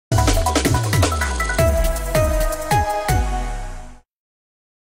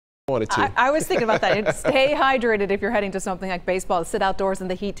wanted to. I was thinking about that. Stay hydrated if you're heading to something like baseball. Sit outdoors in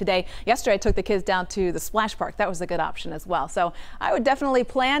the heat today. Yesterday, I took the kids down to the splash park. That was a good option as well. So I would definitely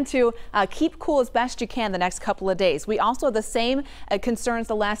plan to keep cool as best you can the next couple of days. We also have the same concerns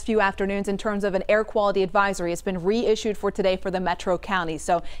the last few afternoons in terms of an air quality advisory. It's been reissued for today for the metro counties.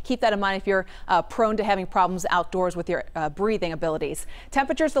 So keep that in mind if you're prone to having problems outdoors with your breathing abilities.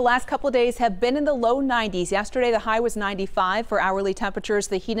 Temperatures the last couple of days have been in the low 90s. Yesterday, the high was 95 for hourly temperatures.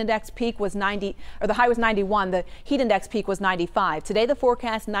 The heat index peak was 90, or the high was 91. The heat index peak was 95. Today, the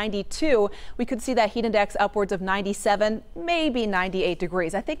forecast 92. We could see that heat index upwards of 97, maybe 98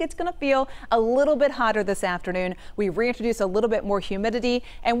 degrees. I think it's going to feel a little bit hotter this afternoon. We reintroduce a little bit more humidity,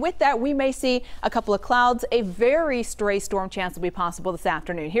 and with that, we may see a couple of clouds. A very stray storm chance will be possible this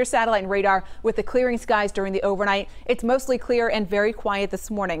afternoon. Here's satellite and radar with the clearing skies during the overnight. It's mostly clear and very quiet this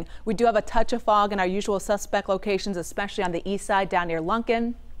morning. We do have a touch of fog in our usual suspect locations, especially on the east side down near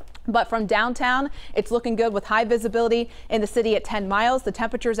Lunkin. But from downtown, it's looking good with high visibility in the city at 10 miles. The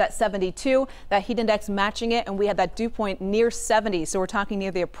temperature's at 72, that heat index matching it, and we had that dew point near 70. So we're talking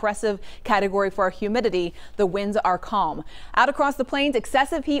near the oppressive category for our humidity. The winds are calm. Out across the plains,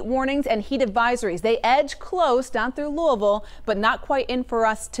 excessive heat warnings and heat advisories. They edge close down through Louisville, but not quite in for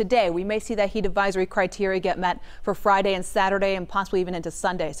us today. We may see that heat advisory criteria get met for Friday and Saturday and possibly even into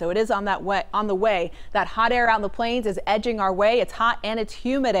Sunday. So it is on the way. That hot air out in the plains is edging our way. It's hot and it's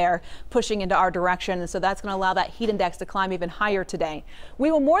humid air pushing into our direction, and so that's going to allow that heat index to climb even higher today. We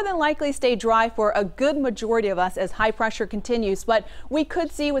will more than likely stay dry for a good majority of us as high pressure continues, but we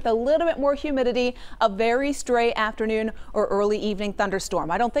could see with a little bit more humidity a very stray afternoon or early evening thunderstorm.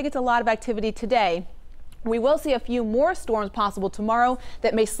 I don't think it's a lot of activity today. We will see a few more storms possible tomorrow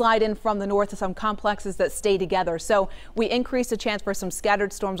that may slide in from the north to some complexes that stay together. So we increase the chance for some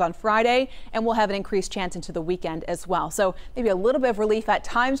scattered storms on Friday, and we'll have an increased chance into the weekend as well. So maybe a little bit of relief at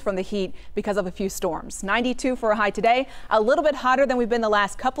times from the heat because of a few storms. 92 for a high today, a little bit hotter than we've been the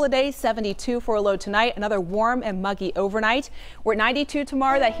last couple of days. 72 for a low tonight, another warm and muggy overnight. We're at 92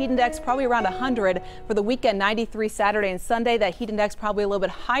 tomorrow. That heat index probably around 100 for the weekend. 93 Saturday and Sunday. That heat index probably a little bit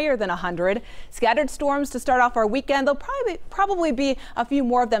higher than 100. Scattered storms to start off our weekend. There'll probably be a few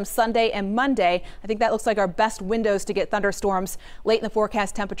more of them Sunday and Monday. I think that looks like our best windows to get thunderstorms. Late in the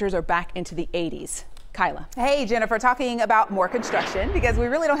forecast, temperatures are back into the 80s. Kyla. Hey, Jennifer, talking about more construction because we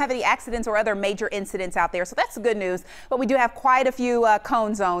really don't have any accidents or other major incidents out there. So that's good news. But we do have quite a few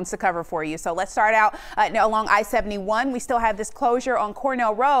cone zones to cover for you. So let's start out along I-71. We still have this closure on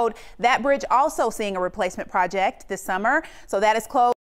Cornell Road. That bridge also seeing a replacement project this summer. So that is closed.